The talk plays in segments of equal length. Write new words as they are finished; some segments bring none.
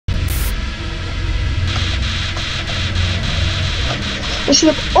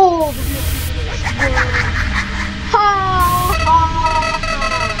Especially with all the people in this world. Ha ha ha!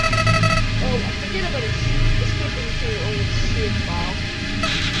 Oh, I forget about escaping to your old save file.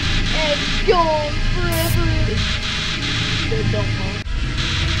 And gone forever! They don't know.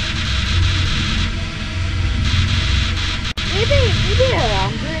 Maybe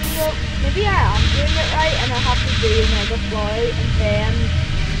I am doing it right and I have to do Mega Flowey and then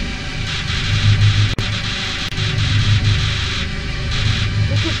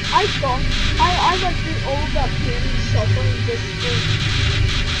because I went through all that pain and suffering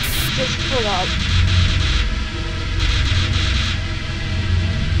just for that.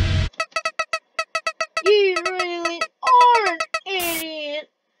 You really are an idiot.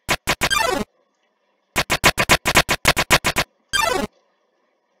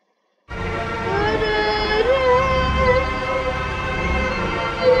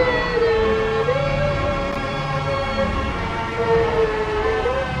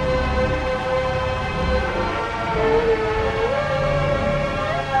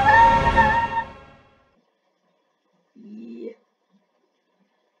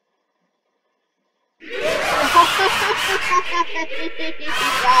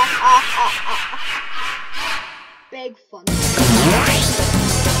 Big fun.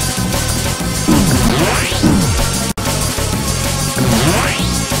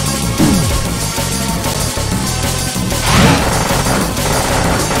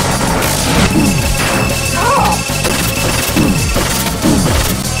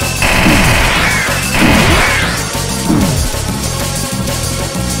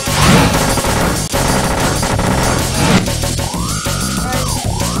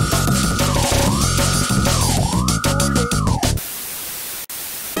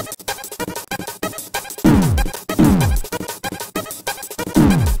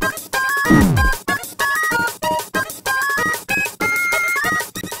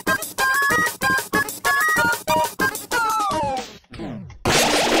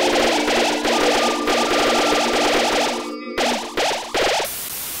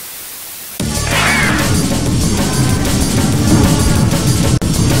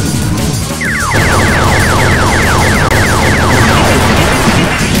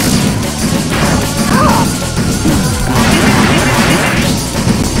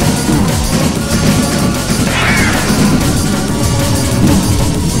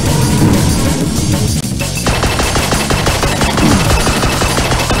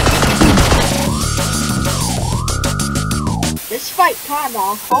 This fight kinda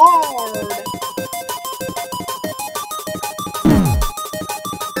hard.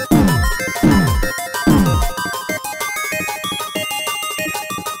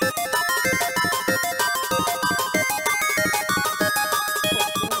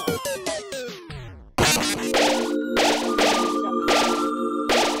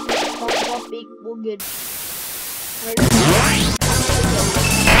 We're good.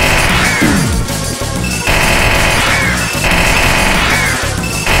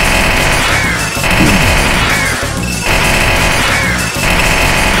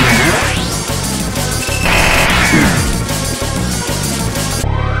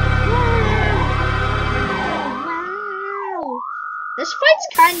 This fight's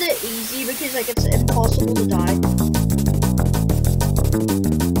kinda easy because like it's impossible to die.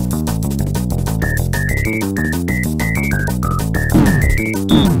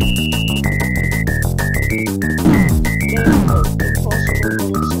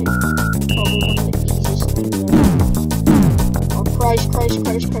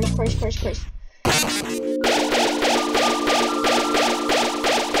 Christ.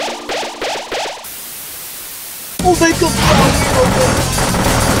 Oh my god,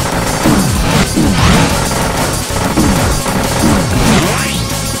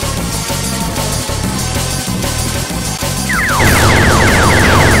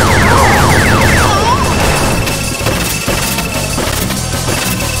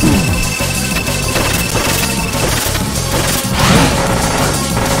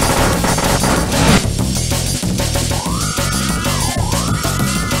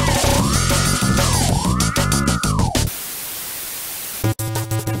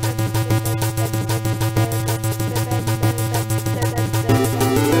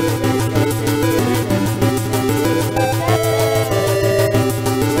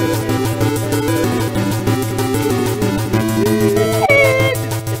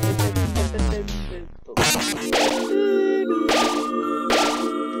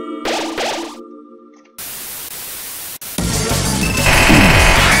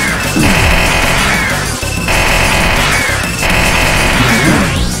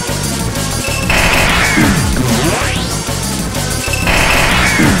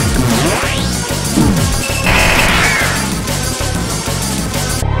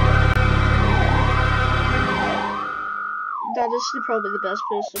 actually probably the best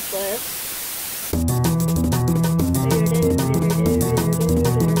place to play it.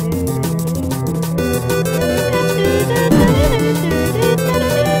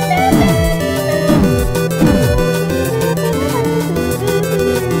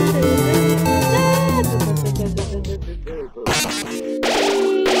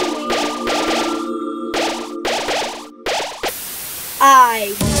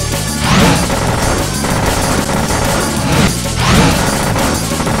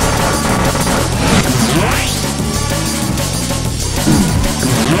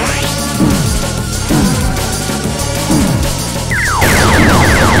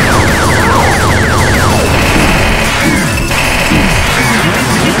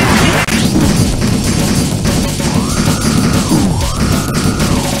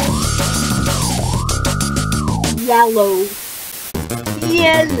 Yellow.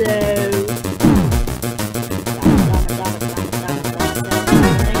 Yellow.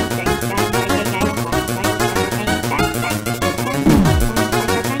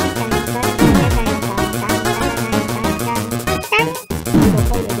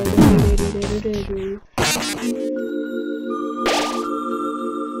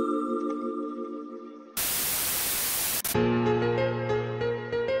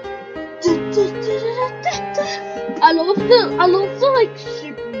 I love the like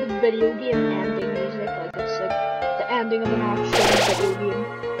the video game ending music, like it's like the ending of an actual video game,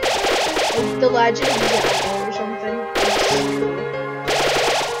 like The Legend of Zelda or something.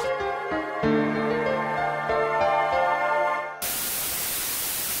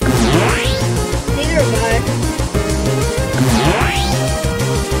 Neither am I.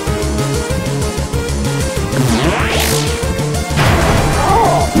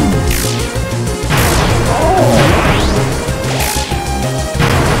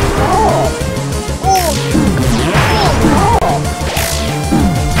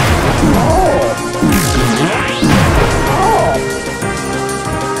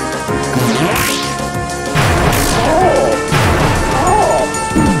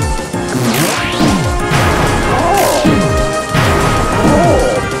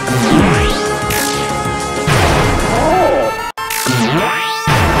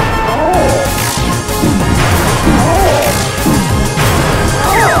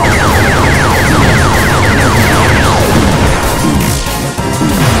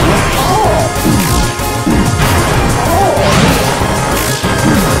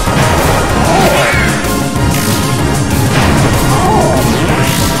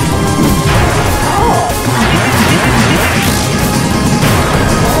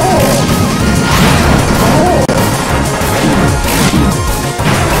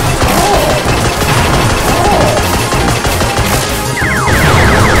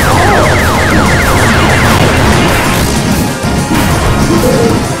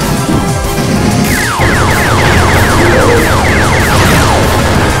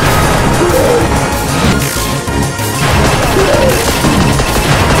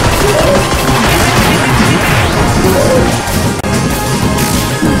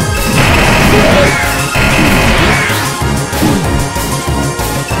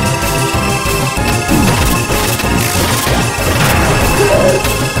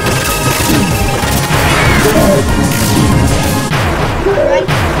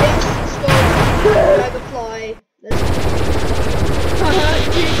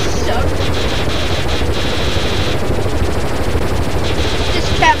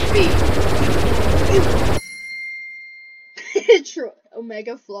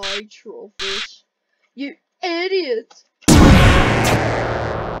 Omega Fly Trollfish. You idiot!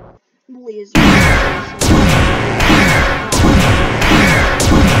 Lazy.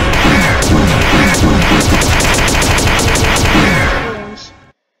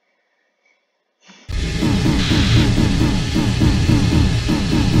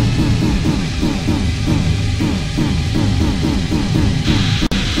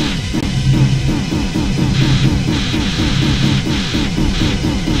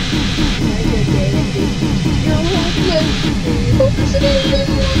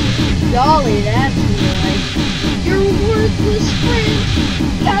 Dolly, that's right. You're a worthless friend.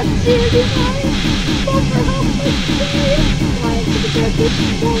 God damn it, I never help myself. Flying to the bed this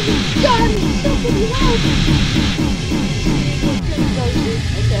morning. God, somebody help.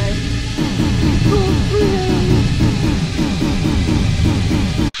 Okay. Oh,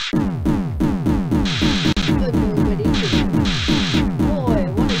 but nobody can. Boy,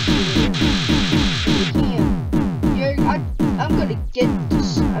 what is you can't.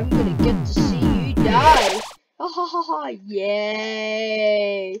 I'm gonna get to see you die. Ha ha ha ha!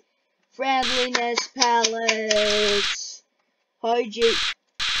 Yay! Friendliness pellets. Ha destroyed you.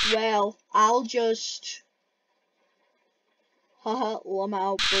 Well, I'll just... Haha, I'm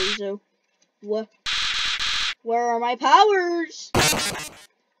out, bozo. What? Where are my powers?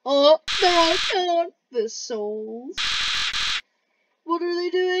 Oh, they're all gone. The souls. What are they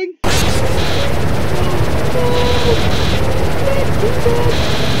doing? Did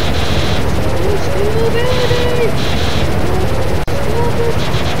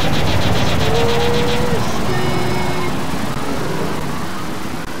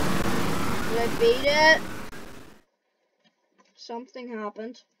I beat it? Something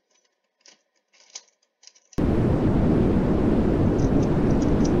happened.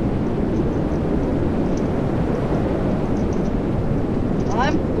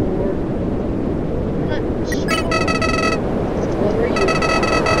 I'm bored. What were you? Have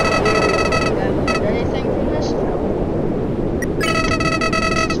I learned anything from this? No.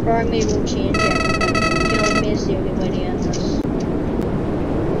 Sparring me won't change everything. Killing me is the only way to end this.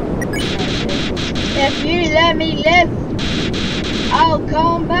 If you let me live, I'll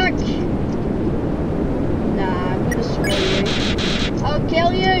come back. Nah, I'm gonna destroy you. I'll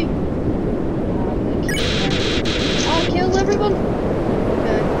kill you. I'm gonna kill you. I'll kill everyone.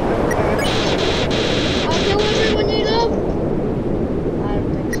 Okay, I'll kill everyone you love. I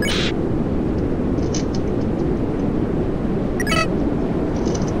don't think so.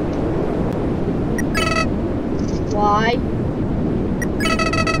 Why?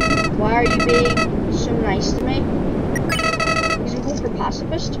 Why are you being so nice to me? Because you go for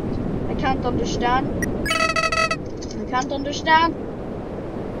pacifist? I can't understand. I can't understand.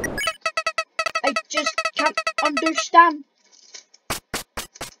 I just can't understand.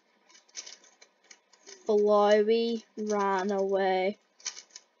 Flowey ran away.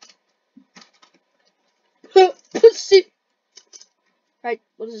 Pussy. Right,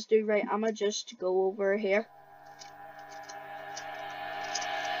 what does this do? Right, I'ma just go over here.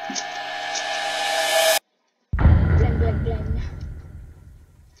 Bling, bling, bling.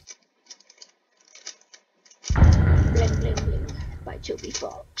 Bling, bling, bling. By Toby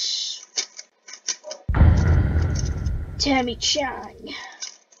Fox. Tammy Chang.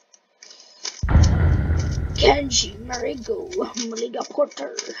 Kenji Marigo. Maliga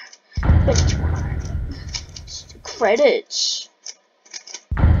Porter. Bitchwine. Credits.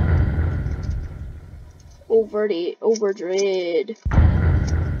 Overdread.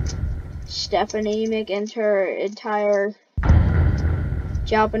 Stephanie McIntyre entire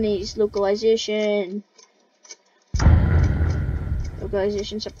Japanese localization.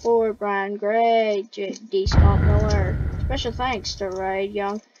 Localization support, Brian Gray, D. Scott Miller. Special thanks to Ride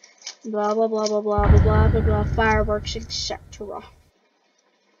Young. Blah blah blah blah blah blah blah blah blah. Fireworks, etc.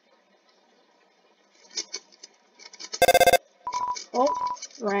 Oh,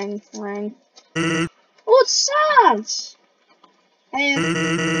 ring, ring. Oh, it's Sans! Hey,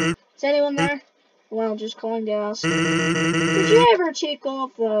 is anyone there? Well, just calling to ask. Did you ever take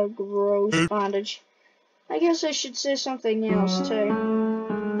off the gross bandage? I guess I should say something else too.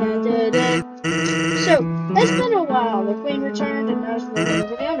 So, it's been a while. The Queen returned and now is ruling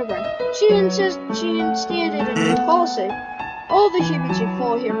over the underground. She instated a new policy. All the humans who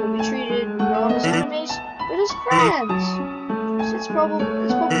fall here will be treated not as enemies, but as friends. It's probably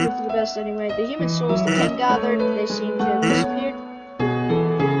for the best anyway. The human souls the king gathered, they seem to have disappeared.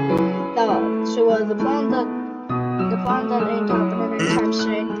 The plan that ain't happening anytime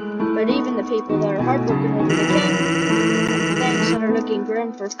soon. But even the people that are heartbroken over the king, things that are looking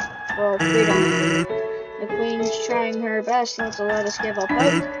grim for freedom. The Queen's trying her best not to let us give up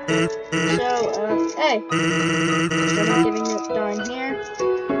hope. So, hey, we're not giving up down here.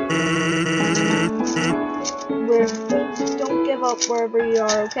 Don't give up wherever you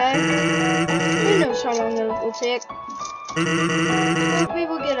are, okay? Who knows how long it will take. But we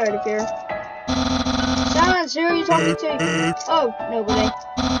will get out of here. Silence, who are you talking to? Oh, nobody.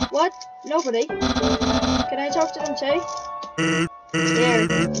 What? Nobody? Can I talk to them too? There,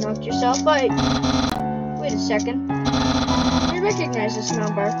 knocked yourself out. Wait a second. I recognize this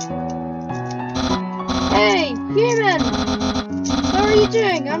number. Hey, human! How are you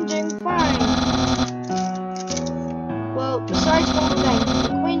doing? I'm doing fine. Well, besides one thing,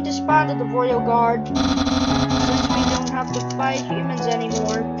 the Queen disbanded the Royal Guard since we don't have to fight humans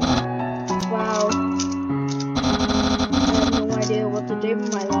anymore. Wow. I have no idea what to do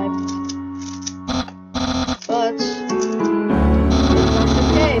with my life. But it's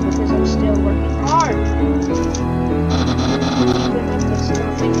okay because I'm still working hard. Even if it's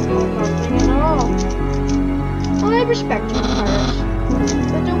nothing at all. Well, I respect you, Papyrus.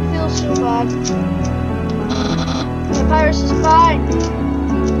 But don't feel so bad. Papyrus is fine.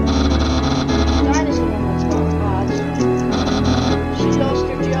 Dine is the one that's got bad.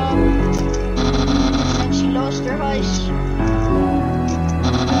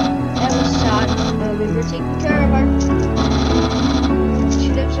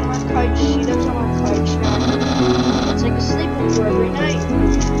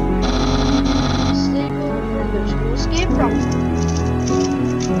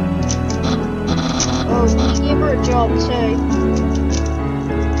 job too.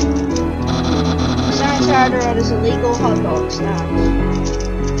 Sounds harder at his illegal hot dog stand.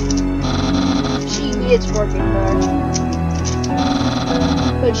 She hates working there,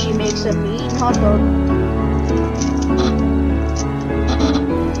 but she makes a mean hot dog.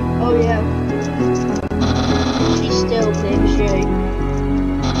 Oh yeah, she still thinks she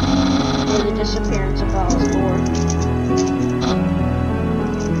for the disappearance of Alice Moore.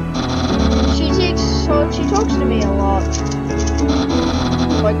 She talks to me a lot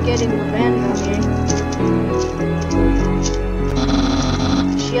about getting revenge on me.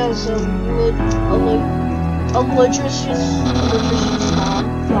 She has a logicious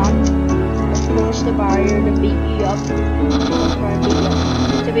plan across the barrier to beat you up.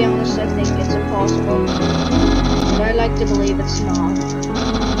 To be honest, I think it's impossible, but I like to believe it's not.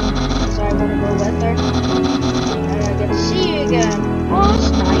 So I want to go with her, and I get to see you again. Oh,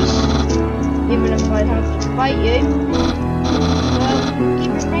 that's nice. Even if I'd have to fight you. Well,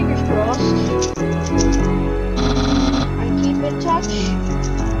 keep your fingers crossed. And keep in touch.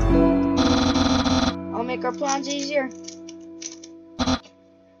 I'll make our plans easier.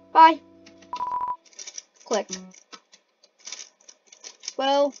 Bye. Click.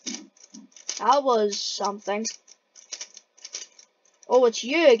 Well, that was something. Oh, it's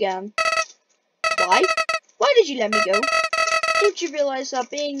you again. Why? Why did you let me go? Don't you realize that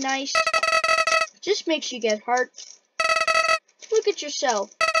being nice just makes you get hurt? Look at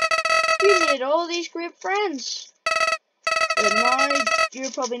yourself. You made all these great friends, but now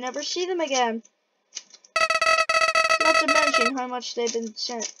you'll probably never see them again. Not to mention how much they've been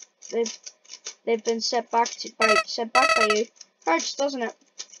set back by you. Hurts, doesn't it?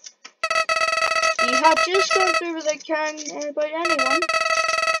 You had just gone through without caring about anyone.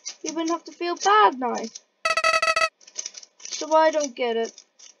 You wouldn't have to feel bad now. So I don't get it.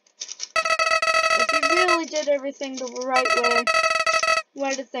 If you really did everything the right way,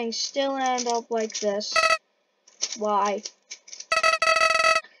 why do things still end up like this? Why?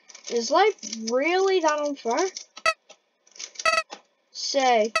 Is life really that unfair?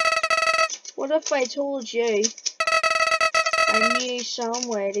 Say, what if I told you I knew some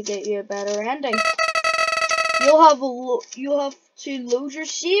way to get you a better ending? You'll have to load your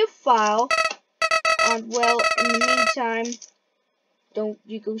save file, and well, in the meantime, don't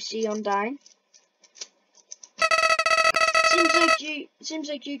you go see Undying. Seems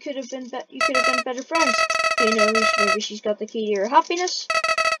like you could have been better friends. Who knows? Maybe she's got the key to your happiness.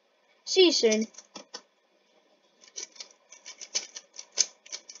 See you soon.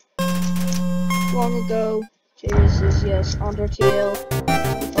 Long ago, Jesus, yes, Undertale.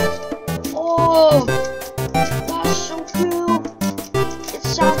 Oh.